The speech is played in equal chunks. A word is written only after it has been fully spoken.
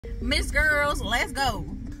Miss Girls, let's go.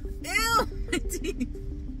 Ew.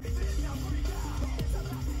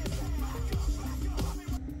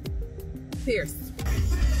 Pierce.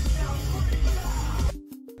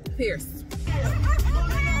 Pierce.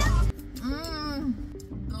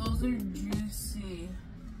 Those are juicy.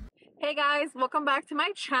 Hey guys, welcome back to my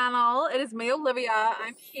channel. It is me, Olivia.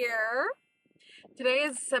 I'm here. Today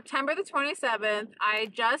is September the 27th. I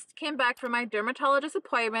just came back from my dermatologist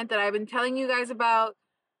appointment that I've been telling you guys about.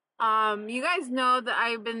 You guys know that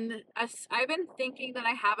I've been thinking that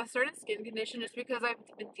I have a certain skin condition just because I've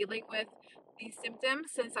been dealing with these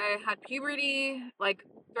symptoms since I had puberty, like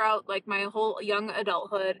throughout like my whole young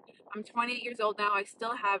adulthood. I'm 28 years old now. I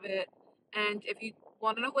still have it, and if you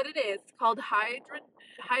want to know what it is, it's called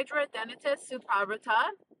hidradenitis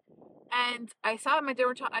suppurativa. And I saw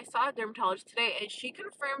a dermatologist today, and she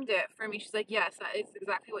confirmed it for me. She's like, yes, that is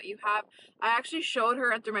exactly what you have. I actually showed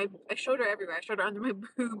her I showed her everywhere. I showed her under my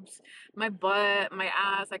boobs, my butt, my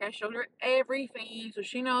ass. Like, I showed her everything, so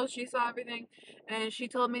she knows, she saw everything. And she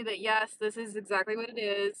told me that, yes, this is exactly what it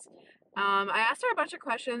is. I asked her a bunch of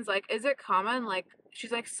questions, like, is it common? Like,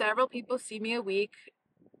 she's like, several people see me a week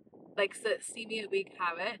have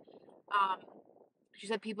it. She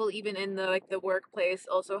said people even in the workplace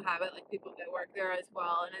also have it, like people that work there as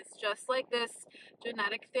well. And it's just like this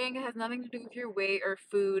genetic thing. It has nothing to do with your weight or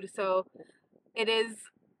food. So it is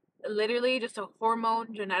literally just a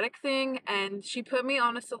hormone genetic thing. And she put me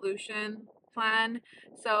on a solution plan.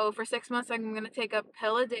 So for 6 months, I'm going to take a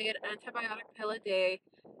pill a day, an antibiotic pill a day.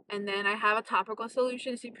 And then I have a topical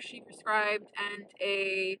solution she prescribed, and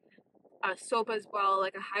a soap as well,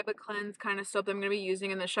 like a Hyba Cleanse kind of soap that I'm going to be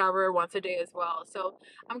using in the shower once a day as well. So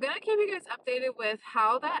I'm going to keep you guys updated with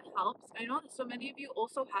how that helps. I know that so many of you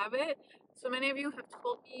also have it. So many of you have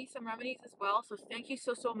told me some remedies as well. So thank you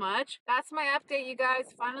so much. That's my update, you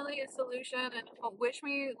guys. Finally a solution, and wish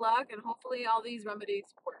me luck, and hopefully all these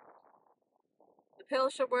remedies work. The pill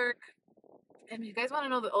should work. And if you guys want to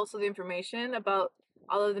know also the information about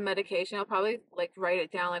all of the medication, I'll probably like write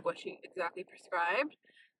it down, like what she exactly prescribed.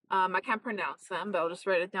 I can't pronounce them, but I'll just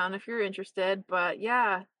write it down if you're interested. But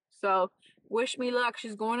yeah, so wish me luck.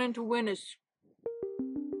 She's going into Winners.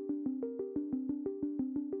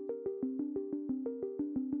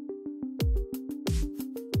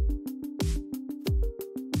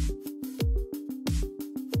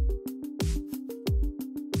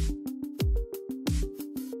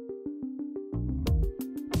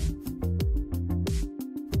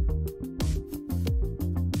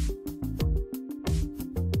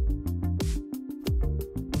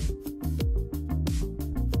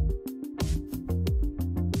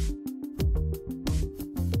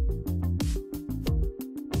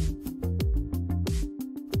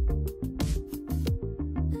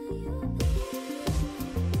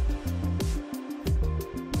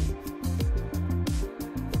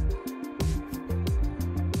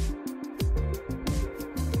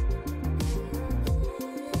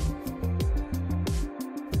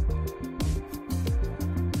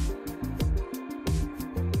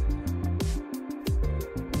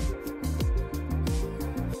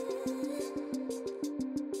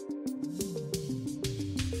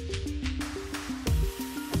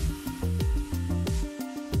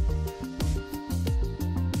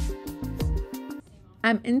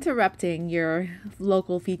 I'm interrupting your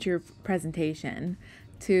local feature presentation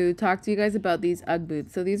to talk to you guys about these UGG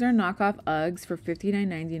boots. So these are knockoff Uggs for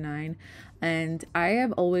 $59.99, and I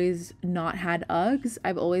have always not had Uggs.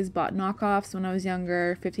 I've always bought knockoffs when I was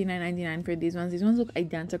younger. $59.99 for these ones. These ones look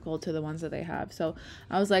identical to the ones that they have. So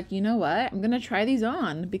I was like, you know what? I'm gonna try these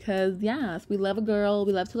on because yes, we love a girl.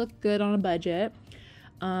 We love to look good on a budget.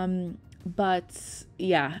 But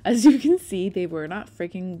yeah, as you can see, they were not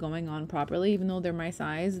freaking going on properly, even though they're my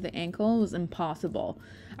size. The ankle was impossible.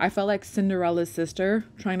 I felt like Cinderella's sister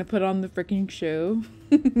trying to put on the freaking shoe.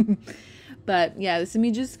 But yeah, this is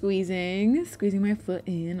me just squeezing my foot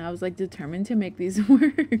in. I was like determined to make these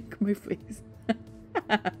work. My face.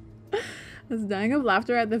 I was dying of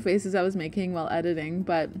laughter at the faces I was making while editing.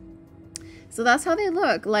 But so that's how they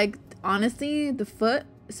look. Like, honestly, the foot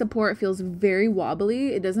support feels very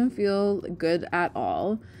wobbly. It doesn't feel good at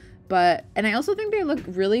all. And I also think they look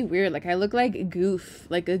really weird. Like, I look like Goof,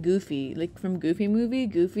 like a Goofy, like from Goofy movie,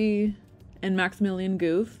 Goofy and Maximilian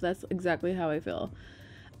Goof. That's exactly how I feel.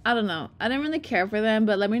 I don't know. I don't really care for them,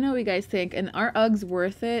 but let me know what you guys think. And are Uggs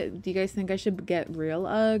worth it? Do you guys think I should get real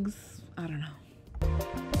Uggs? I don't know.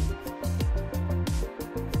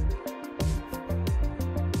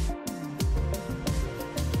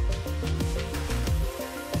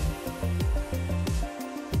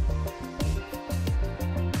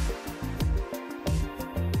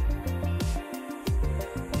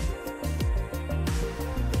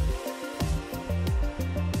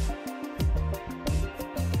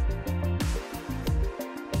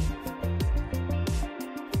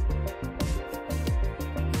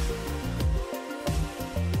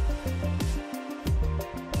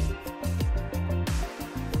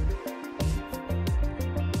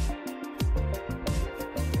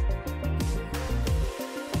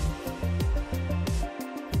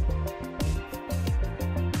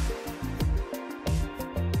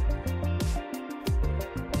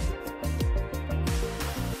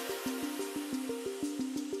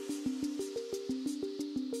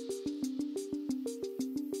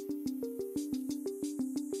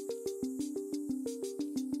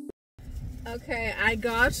 Okay, I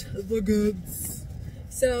got the goods.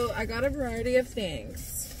 So I got a variety of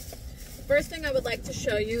things. First thing I would like to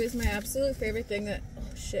show you is my absolute favorite thing that,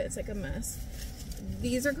 oh shit, it's like a mess.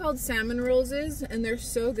 These are called salmon rolls, and they're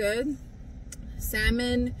so good.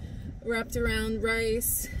 Salmon wrapped around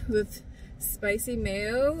rice with spicy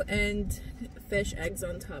mayo and fish eggs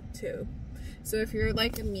on top too. So if you're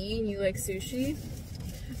like me and you like sushi,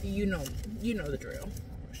 you know the drill.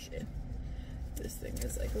 Oh shit. This thing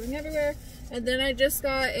is like going everywhere. And then I just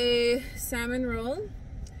got a salmon roll.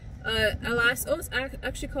 It's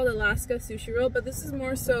actually called Alaska sushi roll, but this is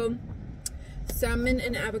more so salmon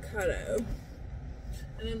and avocado.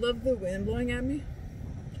 And I love the wind blowing at me.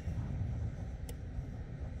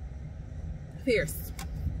 Fierce.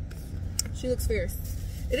 She looks fierce.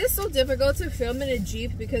 It is so difficult to film in a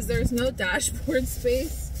Jeep because there's no dashboard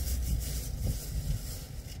space.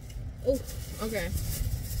 Oh, okay.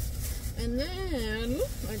 And then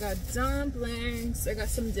I got dumplings. I got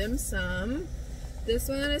some dim sum. This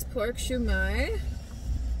one is pork shumai.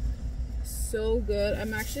 So good.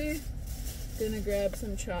 I'm actually gonna grab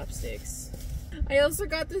some chopsticks. I also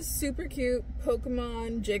got this super cute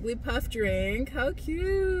Pokemon Jigglypuff drink. How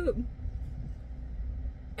cute!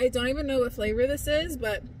 I don't even know what flavor this is,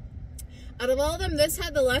 but out of all of them, this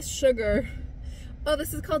had the less sugar. Oh,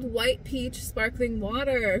 this is called White Peach Sparkling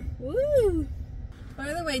Water. Woo!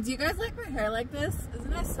 By the way, do you guys like my hair like this?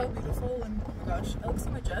 Isn't it so beautiful? And oh my gosh, it looks so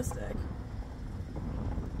majestic.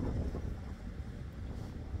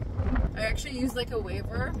 I actually use like a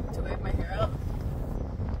waver to wave my hair out.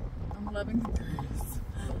 I'm loving the breeze.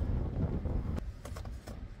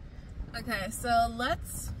 Okay, so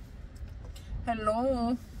let's...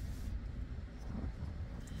 Hello.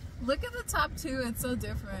 Look at the top two, it's so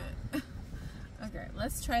different. Okay,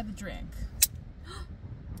 let's try the drink.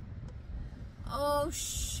 Oh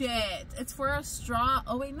shit, it's for a straw.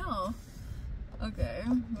 Oh wait, no. Okay,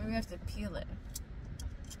 maybe we have to peel it.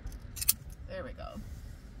 There we go.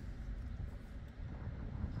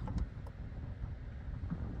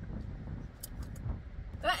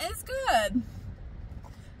 That is good.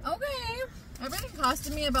 Okay, everything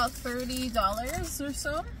costed me about $30 or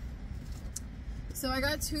so. So I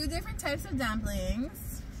got two different types of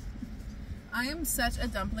dumplings. I am such a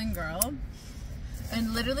dumpling girl.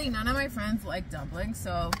 And literally none of my friends like dumplings,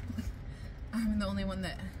 so I'm the only one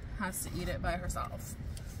that has to eat it by herself.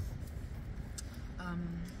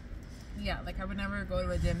 Yeah, like I would never go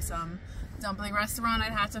to a dim sum dumpling restaurant.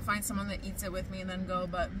 I'd have to find someone that eats it with me and then go,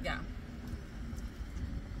 but yeah.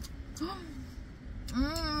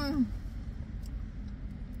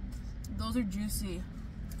 Those are juicy.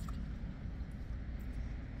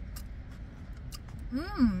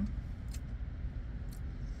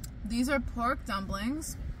 These are pork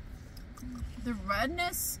dumplings. The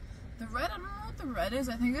redness, I don't know what the red is.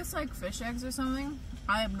 I think it's like fish eggs or something.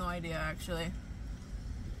 I have no idea actually.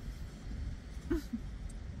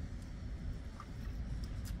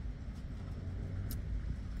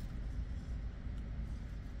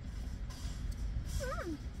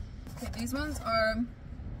 Okay, these ones are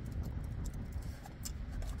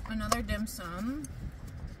another dim sum.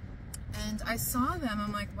 And I saw them,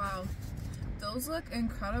 I'm like, wow, those look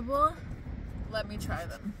incredible. Let me try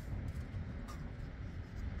them.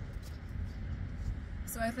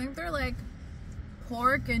 So I think they're like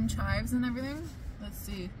pork and chives and everything. Let's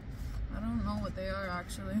see. I don't know what they are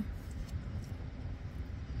actually.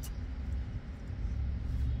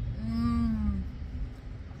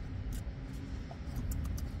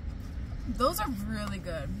 Those are really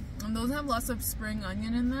good. And those have lots of spring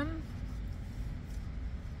onion in them.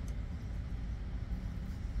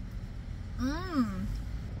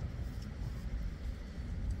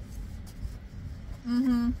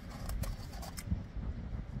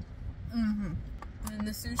 And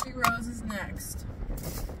the sushi rose is next.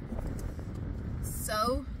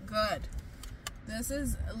 So good. This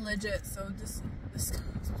is legit so disgusting.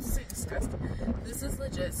 This is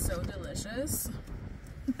legit so delicious.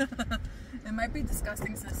 It might be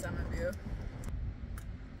disgusting to some of you.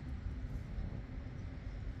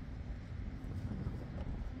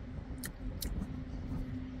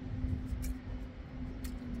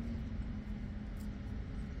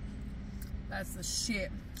 That's the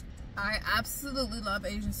shit. I absolutely love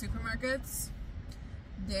Asian supermarkets.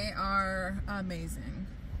 They are amazing.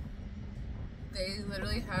 They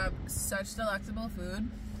literally have such delectable food.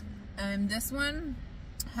 And this one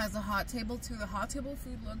has a hot table too. The hot table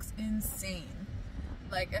food looks insane.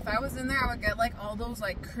 Like if I was in there, I would get like all those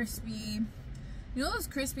like crispy, you know those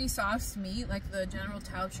crispy soft meat, like the General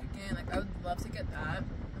Tao chicken. Like I would love to get that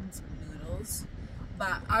and some noodles.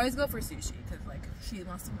 But I always go for sushi because like she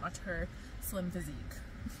wants to watch her slim physique.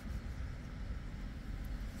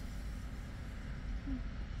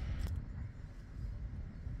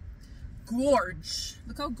 gorge.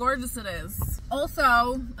 Look how gorgeous it is.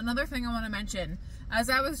 Also, another thing I want to mention, as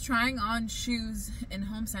I was trying on shoes in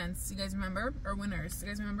HomeSense, you guys remember? Or Winners, you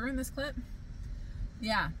guys remember in this clip?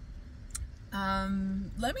 Yeah.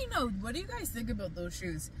 Let me know, what do you guys think about those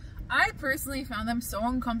shoes? I personally found them so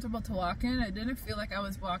uncomfortable to walk in. I didn't feel like I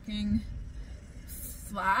was walking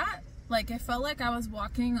flat. Like, I felt like I was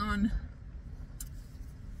walking on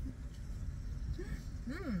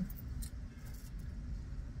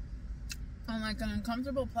like an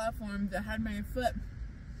uncomfortable platform that had my foot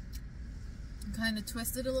kind of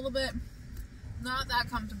twisted a little bit. Not that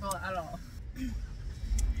comfortable at all.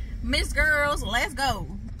 Miss Girls, let's go.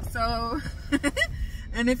 So,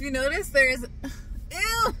 and if you notice, there's,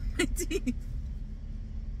 ew, my teeth.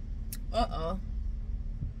 Uh-oh.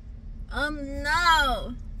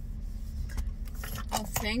 No. Oh,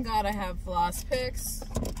 thank God I have floss picks.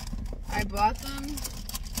 I bought them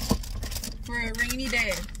for a rainy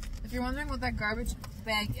day. If you're wondering what that garbage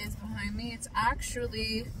bag is behind me, it's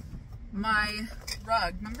actually my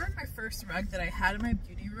rug. Remember my first rug that I had in my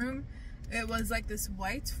beauty room? It was like this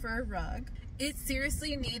white fur rug. It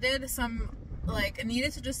seriously needed some, like, it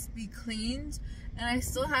needed to just be cleaned, and I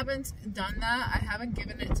still haven't done that. I haven't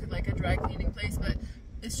given it to like a dry cleaning place, but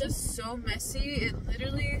it's just so messy. It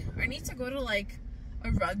literally, I need to go to like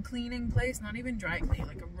a rug cleaning place, not even dry cleaning,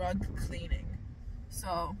 like a rug cleaning.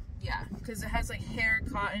 So yeah, because it has like hair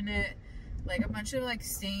caught in it, like a bunch of like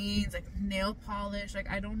stains, like nail polish. Like,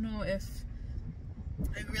 I don't know if,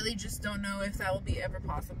 I really just don't know if that will be ever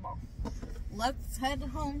possible. Let's head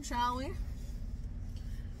home, shall we?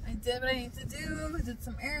 I did what I need to do, did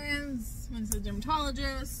some errands, went to the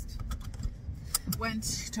dermatologist, went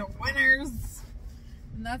to Winners,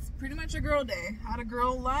 and that's pretty much a girl day. Had a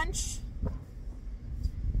girl lunch.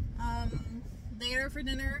 Later for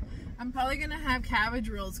dinner, I'm probably gonna have cabbage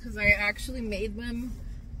rolls because I actually made them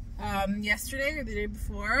yesterday or the day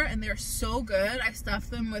before, and they're so good. I stuffed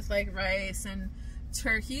them with like rice and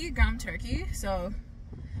turkey, ground turkey, so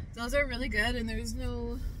those are really good. And there's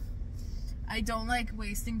no, I don't like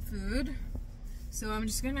wasting food, so I'm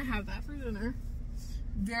just gonna have that for dinner.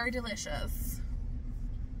 Very delicious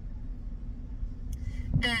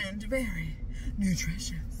and very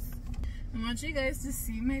nutritious. I want you guys to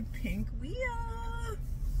see my pink wheel.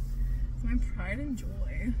 It's my pride and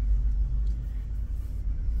joy.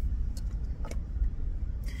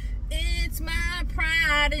 It's my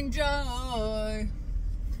pride and joy.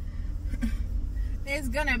 It's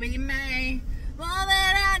gonna be me. All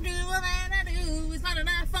that I do is not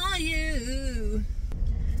enough for you.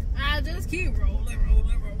 I just keep rolling,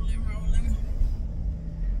 rolling, rolling, rolling.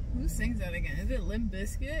 Who sings that again? Is it Limp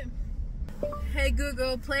Bizkit? Hey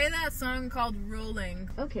Google, play that song called Rolling.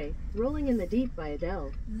 Okay, Rolling in the Deep by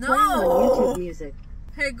Adele. No! Playing on YouTube Music.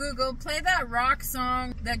 Hey Google, play that rock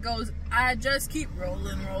song that goes, I just keep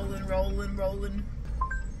rolling, rolling, rolling, rolling.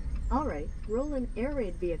 Alright, Rollin' Air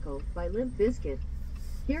Raid Vehicle by Limp Bizkit.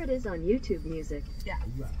 Here it is on YouTube Music. Yeah.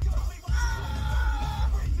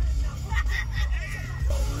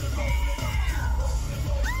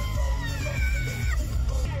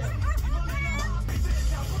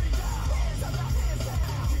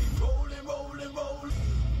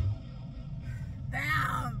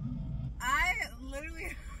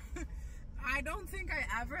 I don't think I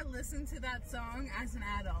ever listened to that song as an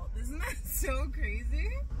adult. Isn't that so crazy?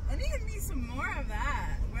 I need me some more of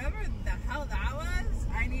that. Whatever the hell that was,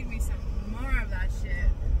 I need me some more of that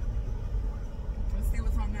shit. Let's see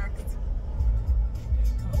what's on next.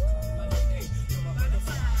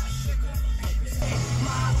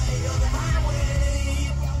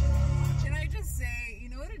 Can I just say, you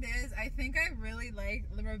know what it is? I think I really like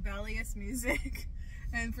the rebellious music.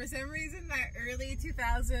 And for some reason, that early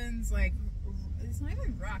 2000s, like, it's not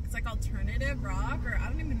even rock, it's like alternative rock, or I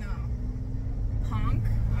don't even know, punk,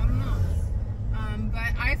 I don't know,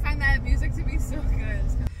 but I find that music to be so good.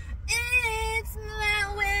 It's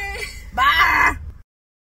my way.